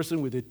a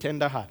person with a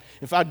tender heart.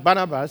 In fact,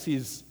 Barnabas,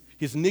 his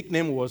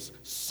nickname was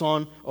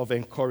Son of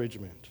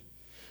Encouragement.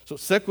 So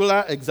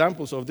secular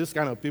examples of this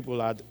kind of people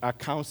are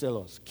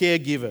counselors,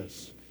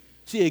 caregivers.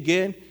 See,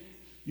 again,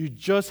 you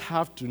just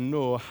have to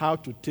know how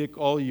to take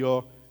all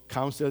your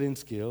counseling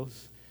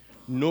skills,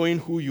 knowing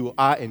who you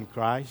are in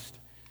Christ,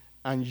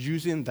 and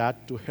using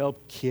that to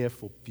help care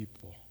for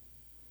people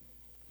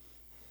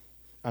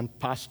and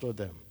pastor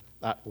them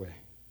that way.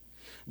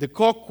 The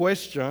core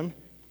question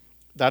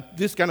that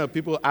this kind of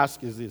people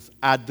ask is this: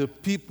 are the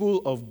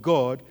people of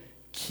God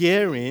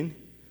caring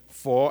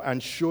for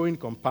and showing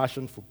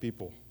compassion for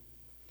people?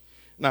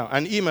 Now,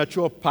 an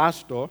immature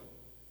pastor,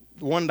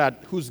 one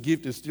whose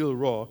gift is still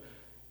raw,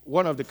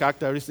 one of the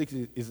characteristics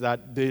is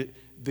that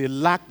they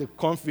lack the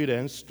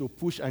confidence to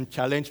push and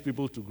challenge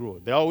people to grow.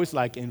 They're always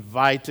like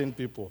inviting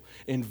people,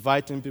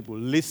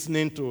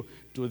 listening to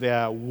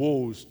their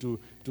woes, to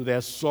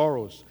their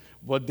sorrows.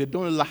 But they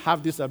don't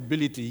have this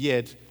ability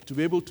yet to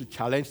be able to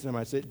challenge them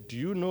and say, do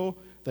you know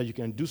that you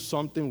can do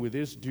something with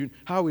this?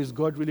 How is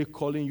God really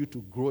calling you to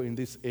grow in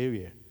this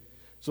area?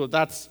 So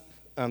that's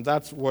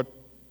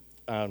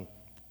a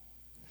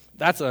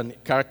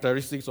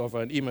characteristics of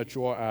an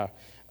immature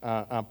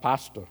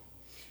pastor.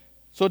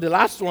 So the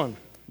last one,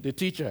 the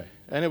teacher.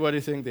 Anybody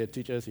think they're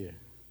teachers here?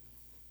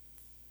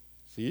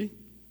 See,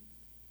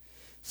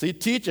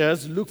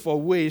 teachers look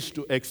for ways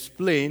to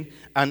explain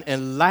and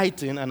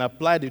enlighten and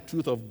apply the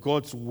truth of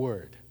God's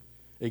word.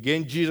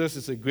 Again, Jesus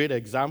is a great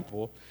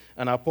example,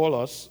 and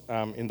Apollos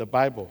in the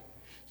Bible.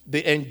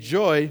 They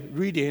enjoy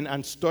reading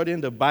and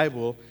studying the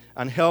Bible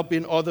and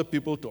helping other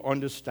people to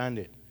understand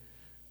it.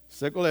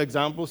 Secular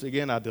examples,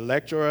 again, are the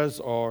lecturers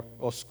or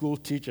school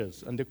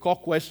teachers. And the core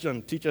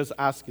question teachers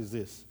ask is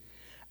this: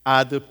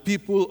 are the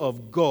people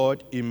of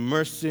God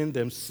immersing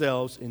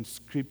themselves in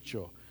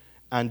Scripture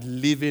and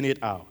living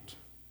it out?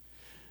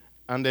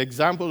 And the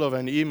example of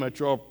an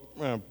immature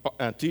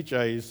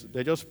teacher is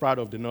they're just proud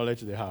of the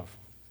knowledge they have.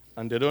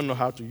 And they don't know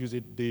how to use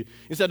it.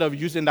 Instead of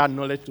using that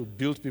knowledge to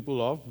build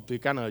people up, they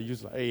kind of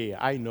use, hey,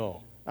 I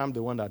know. I'm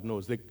the one that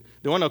knows. They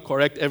want to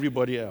correct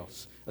everybody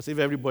else, as if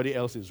everybody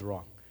else is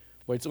wrong.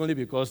 But it's only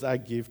because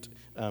that gift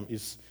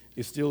is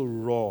still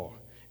raw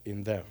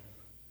in them.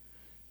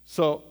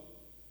 So,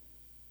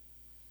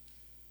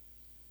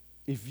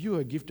 if you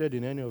are gifted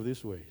in any of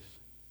these ways,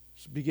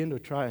 just begin to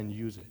try and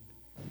use it.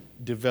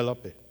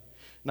 Develop it.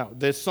 Now,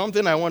 there's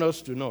something I want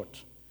us to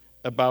note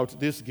about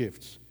these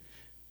gifts.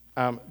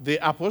 The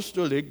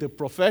apostolic, the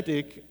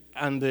prophetic,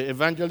 and the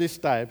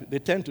evangelist type, they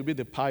tend to be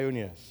the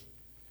pioneers.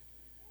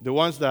 The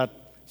ones that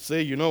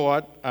say, you know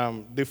what,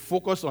 they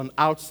focus on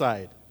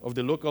outside of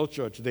the local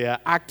church. They are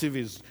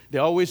activists.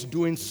 They're always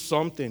doing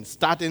something,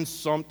 starting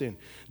something.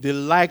 They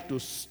like to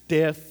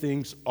stir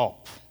things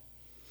up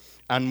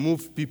and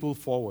move people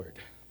forward,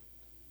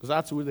 because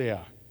that's who they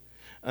are.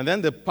 And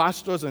then the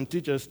pastors and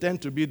teachers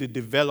tend to be the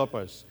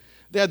developers.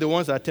 They're the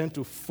ones that tend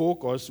to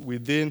focus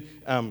within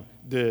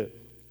the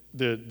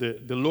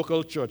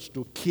local church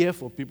to care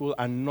for people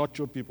and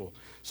nurture people.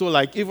 So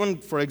like even,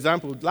 for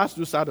example, last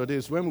 2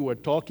 Saturdays when we were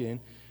talking,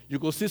 you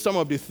could see some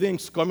of the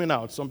things coming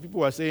out. Some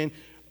people were saying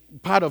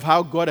part of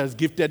how God has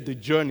gifted the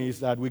journey is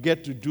that we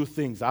get to do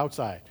things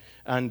outside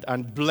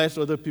and bless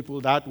other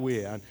people that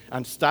way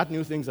and start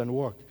new things and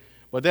work.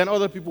 But then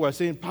other people were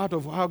saying part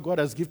of how God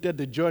has gifted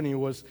the journey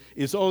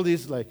is all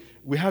this, like,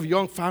 we have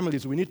young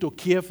families, we need to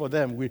care for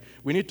them,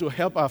 we need to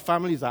help our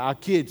families, our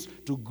kids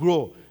to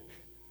grow.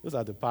 Those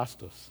are the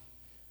pastors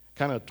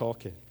kind of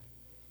talking.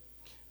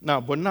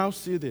 But now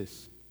see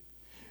this.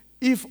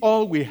 If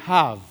all we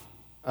have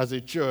as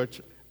a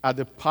church are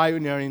the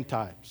pioneering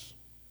types,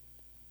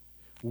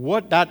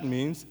 what that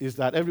means is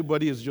that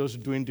everybody is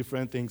just doing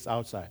different things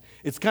outside.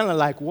 It's kind of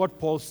like what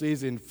Paul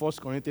says in 1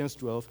 Corinthians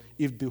 12,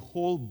 if the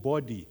whole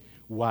body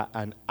were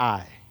an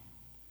eye,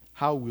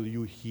 how will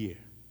you hear?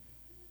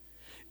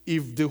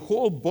 If the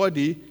whole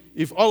body,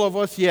 if all of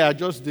us here are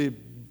just the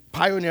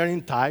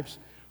pioneering types,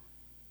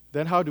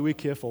 then how do we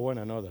care for one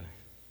another?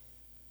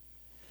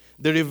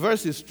 The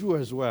reverse is true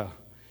as well.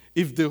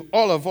 If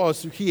all of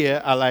us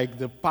here are like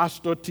the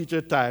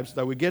pastor-teacher types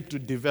that we get to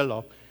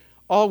develop,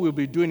 all we'll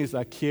be doing is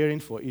like caring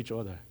for each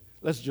other.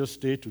 Let's just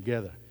stay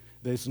together.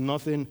 There's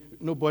nothing,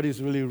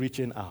 nobody's really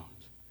reaching out.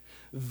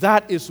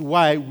 That is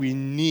why we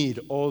need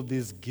all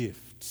these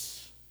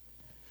gifts.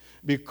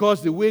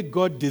 Because the way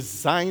God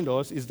designed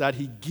us is that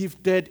He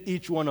gifted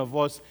each one of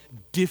us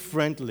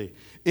differently,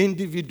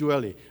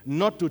 individually,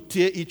 not to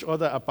tear each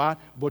other apart,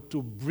 but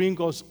to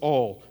bring us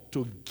all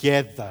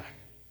together.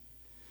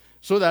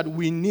 So that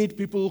we need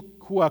people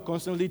who are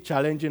constantly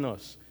challenging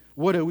us.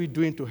 What are we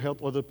doing to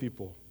help other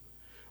people?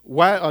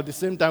 While at the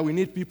same time, we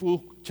need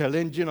people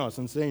challenging us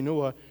and saying, you know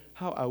what,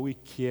 how are we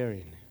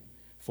caring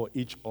for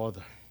each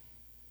other?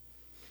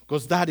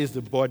 Because that is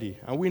the body,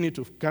 and we need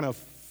to kind of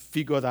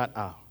figure that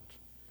out.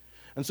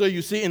 And so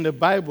you see in the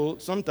Bible,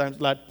 sometimes,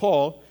 like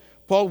Paul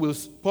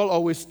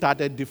always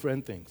started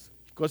different things,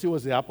 because he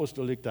was the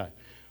apostolic type.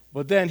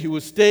 But then he will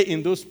stay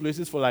in those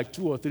places for like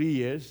 2 or 3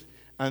 years,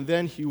 and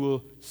then he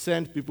will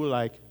send people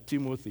like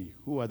Timothy,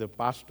 who are the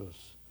pastors,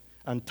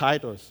 and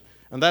Titus.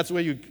 And that's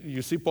where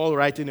you see Paul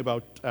writing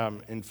about,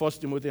 in 1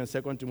 Timothy and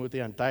 2 Timothy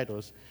and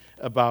Titus,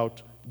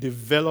 about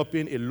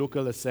developing a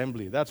local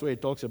assembly. That's where he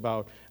talks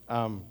about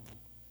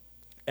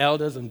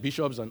elders and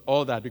bishops and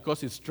all that,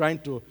 because he's trying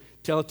to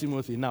tell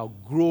Timothy, now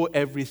grow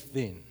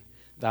everything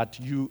that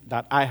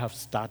I have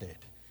started,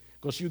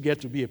 because you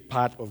get to be a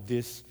part of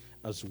this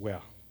as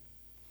well.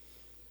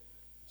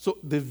 So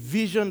the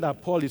vision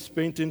that Paul is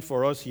painting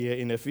for us here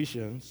in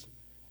Ephesians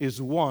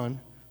is one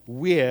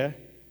where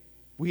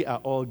We are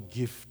all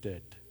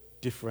gifted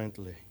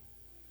differently.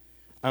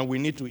 And we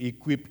need to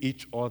equip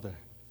each other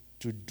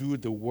to do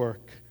the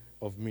work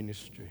of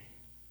ministry.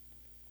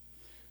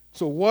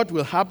 So what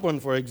will happen,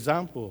 for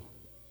example,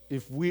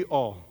 if we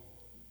all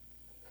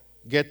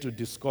get to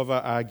discover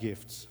our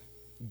gifts,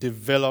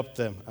 develop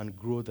them and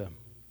grow them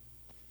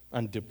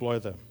and deploy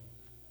them?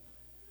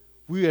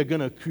 We are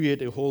going to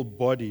create a whole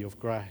body of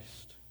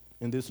Christ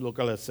in this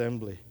local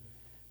assembly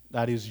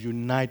that is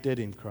united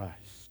in Christ,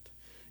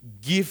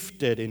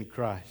 gifted in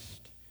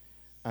Christ,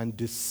 and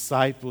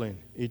discipling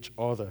each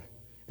other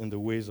in the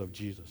ways of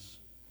Jesus.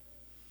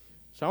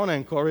 So I want to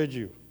encourage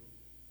you,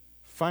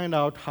 find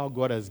out how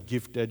God has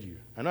gifted you.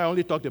 I know I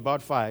only talked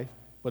about 5,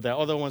 but there are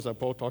other ones that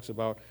Paul talks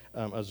about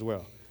as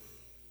well.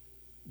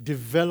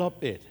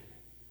 Develop it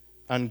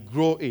and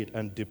grow it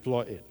and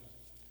deploy it.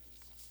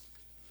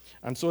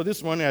 And so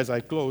this morning as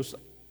I close,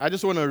 I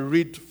just want to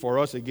read for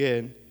us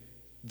again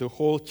the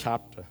whole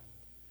chapter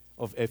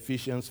of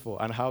Ephesians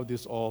 4 and how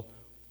this all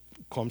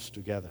comes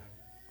together.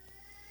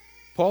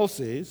 Paul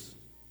says,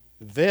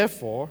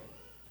 "Therefore,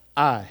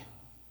 I,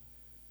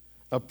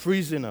 a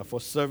prisoner for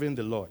serving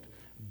the Lord,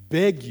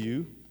 beg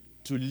you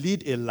to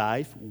lead a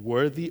life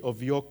worthy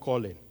of your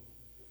calling.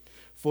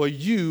 For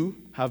you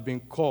have been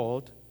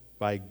called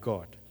by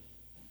God.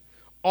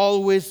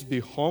 Always be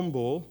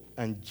humble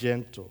and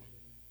gentle.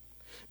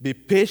 Be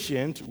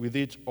patient with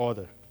each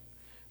other,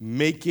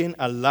 making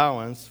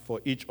allowance for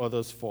each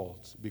other's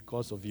faults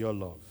because of your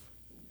love.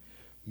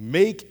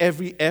 Make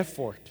every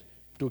effort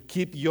to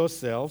keep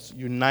yourselves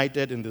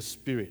united in the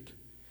Spirit,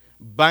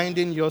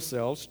 binding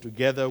yourselves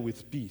together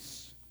with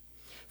peace.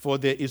 For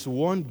there is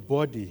one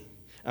body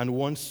and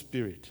one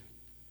Spirit,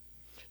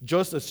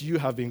 just as you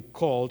have been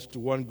called to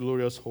one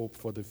glorious hope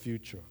for the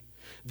future.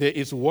 There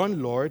is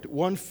one Lord,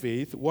 one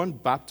faith, one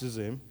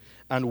baptism,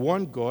 and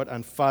one God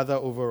and Father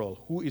over all,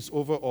 who is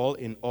over all,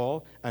 in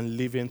all, and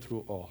living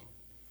through all.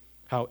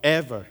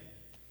 However,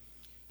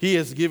 He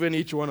has given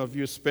each one of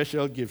you a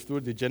special gift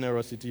through the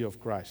generosity of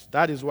Christ.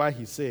 That is why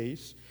He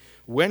says,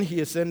 when He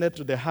ascended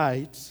to the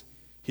heights,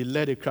 He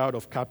led a crowd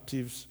of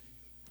captives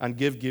and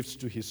gave gifts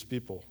to His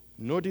people."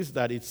 Notice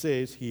that it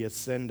says He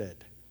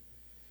ascended.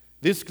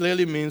 This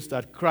clearly means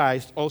that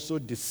Christ also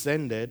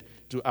descended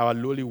to our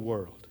lowly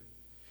world.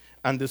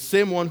 And the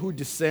same one who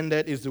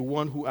descended is the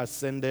one who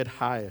ascended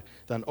higher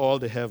than all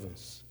the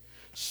heavens,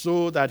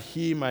 so that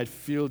He might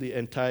fill the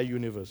entire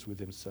universe with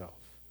Himself.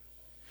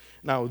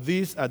 Now,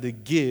 these are the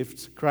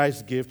gifts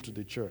Christ gave to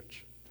the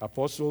church: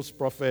 apostles,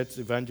 prophets,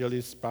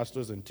 evangelists,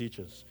 pastors, and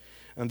teachers.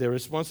 And their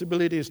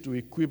responsibility is to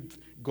equip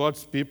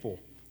God's people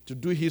to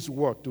do His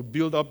work, to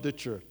build up the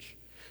church.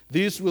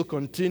 This will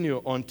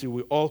continue until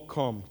we all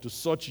come to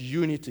such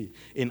unity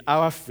in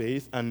our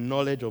faith and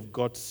knowledge of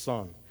God's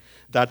Son,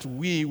 that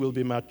we will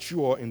be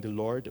mature in the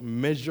Lord,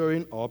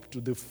 measuring up to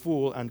the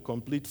full and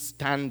complete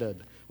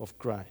standard of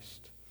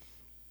Christ.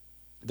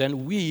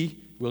 Then we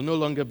will no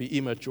longer be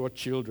immature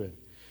children.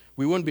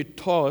 We won't be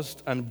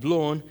tossed and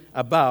blown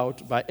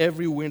about by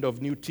every wind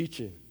of new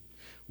teaching.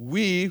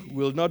 We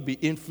will not be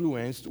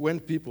influenced when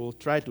people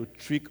try to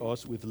trick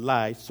us with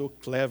lies so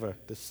clever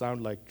they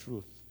sound like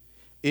truth.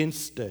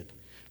 Instead,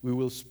 we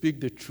will speak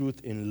the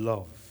truth in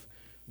love,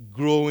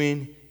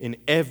 growing in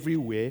every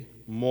way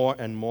more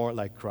and more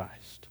like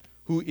Christ,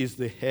 who is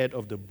the head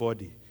of the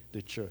body,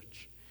 the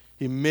church.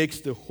 He makes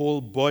the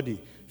whole body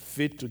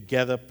fit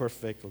together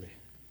perfectly.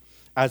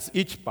 As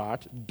each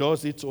part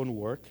does its own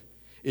work,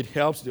 it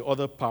helps the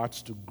other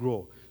parts to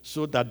grow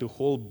so that the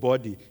whole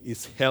body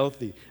is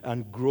healthy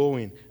and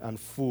growing and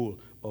full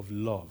of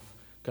love.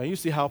 Can you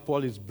see how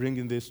Paul is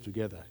bringing this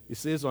together? He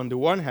says, on the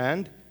one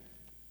hand,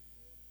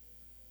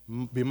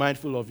 be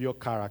mindful of your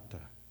character.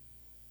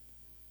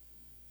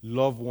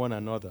 Love one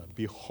another.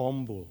 Be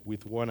humble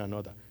with one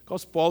another.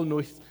 Because Paul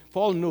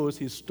knows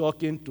he's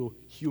talking to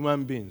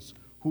human beings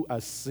who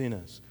are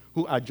sinners,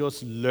 who are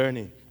just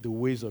learning the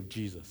ways of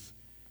Jesus.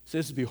 He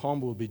says, be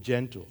humble, be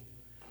gentle.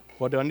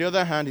 But on the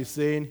other hand, he's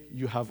saying,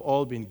 you have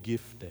all been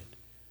gifted.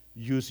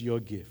 Use your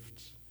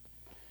gifts.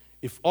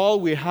 If all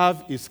we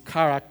have is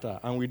character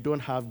and we don't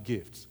have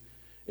gifts,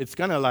 it's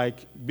kind of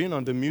like being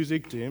on the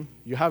music team.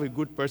 You have a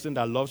good person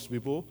that loves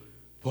people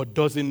but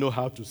doesn't know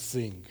how to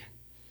sing.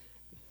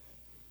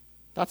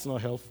 That's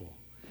not helpful.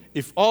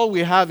 If all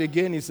we have,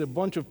 again, is a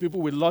bunch of people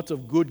with lots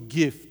of good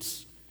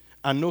gifts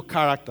and no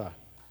character,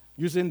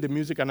 using the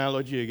music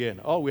analogy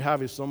again, all we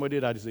have is somebody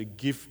that is a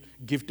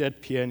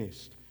gifted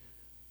pianist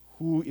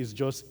who is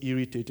just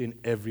irritating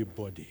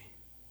everybody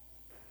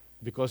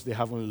because they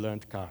haven't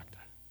learned character.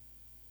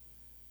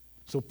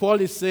 So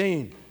Paul is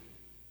saying,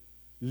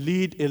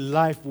 lead a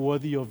life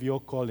worthy of your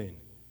calling.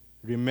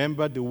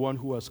 Remember the one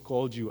who has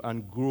called you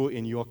and grow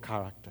in your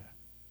character.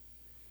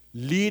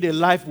 Lead a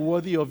life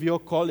worthy of your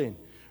calling.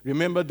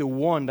 Remember the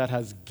one that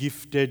has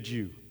gifted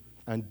you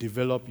and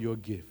develop your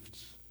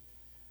gifts.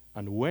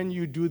 And when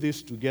you do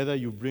this together,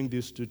 you bring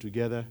these two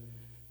together,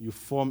 you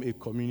form a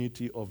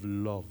community of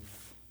love,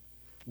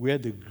 where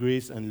the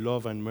grace and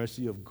love and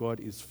mercy of God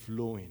is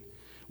flowing,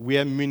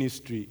 where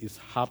ministry is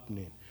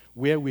happening,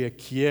 where we are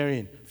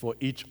caring for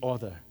each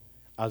other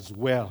as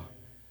well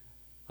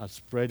as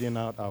spreading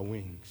out our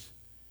wings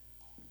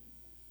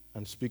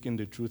and speaking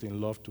the truth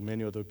in love to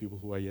many other people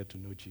who are yet to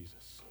know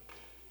Jesus.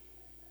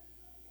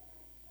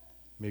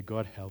 May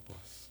God help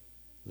us.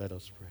 Let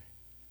us pray.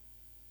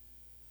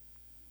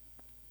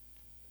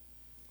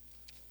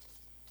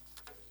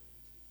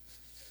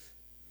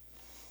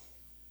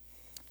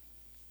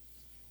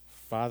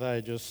 Father,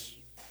 I just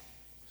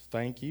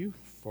thank you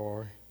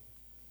for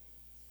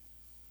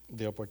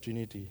the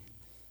opportunity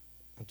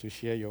to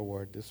share your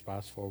word this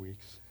past 4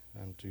 weeks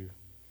and to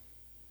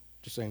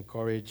just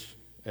encourage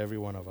every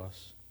one of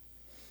us.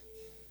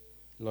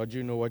 Lord,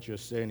 you know what you're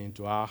saying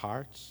into our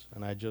hearts,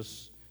 and I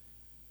just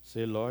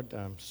say, Lord,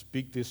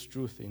 speak this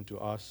truth into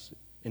us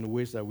in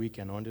ways that we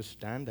can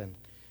understand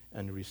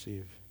and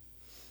receive.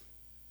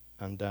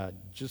 And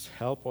just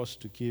help us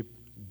to keep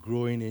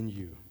growing in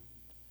you,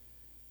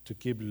 to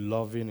keep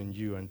loving in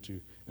you, and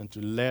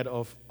to let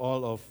off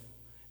all of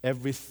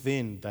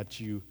everything that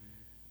you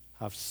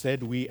have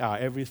said we are,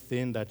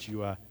 everything that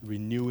you are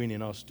renewing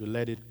in us, to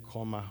let it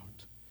come out.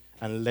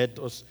 And let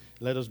us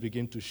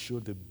begin to show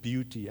the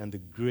beauty and the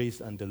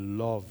grace and the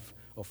love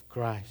of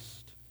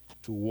Christ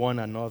to one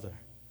another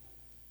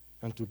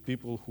and to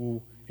people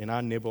who in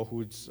our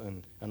neighborhoods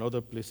and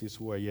other places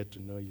who are yet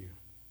to know you.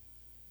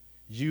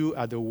 You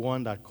are the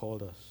one that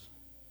called us.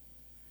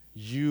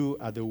 You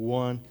are the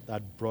one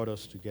that brought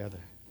us together.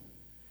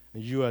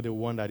 And you are the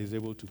one that is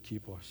able to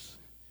keep us.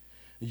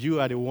 You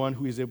are the one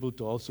who is able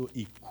to also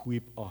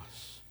equip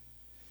us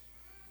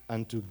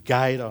and to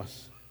guide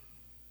us.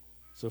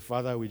 So,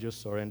 Father, we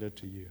just surrender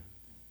to you.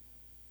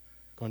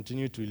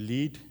 Continue to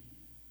lead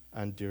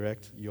and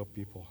direct your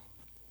people.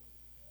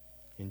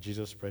 In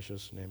Jesus'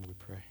 precious name we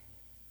pray.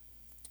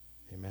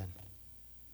 Amen.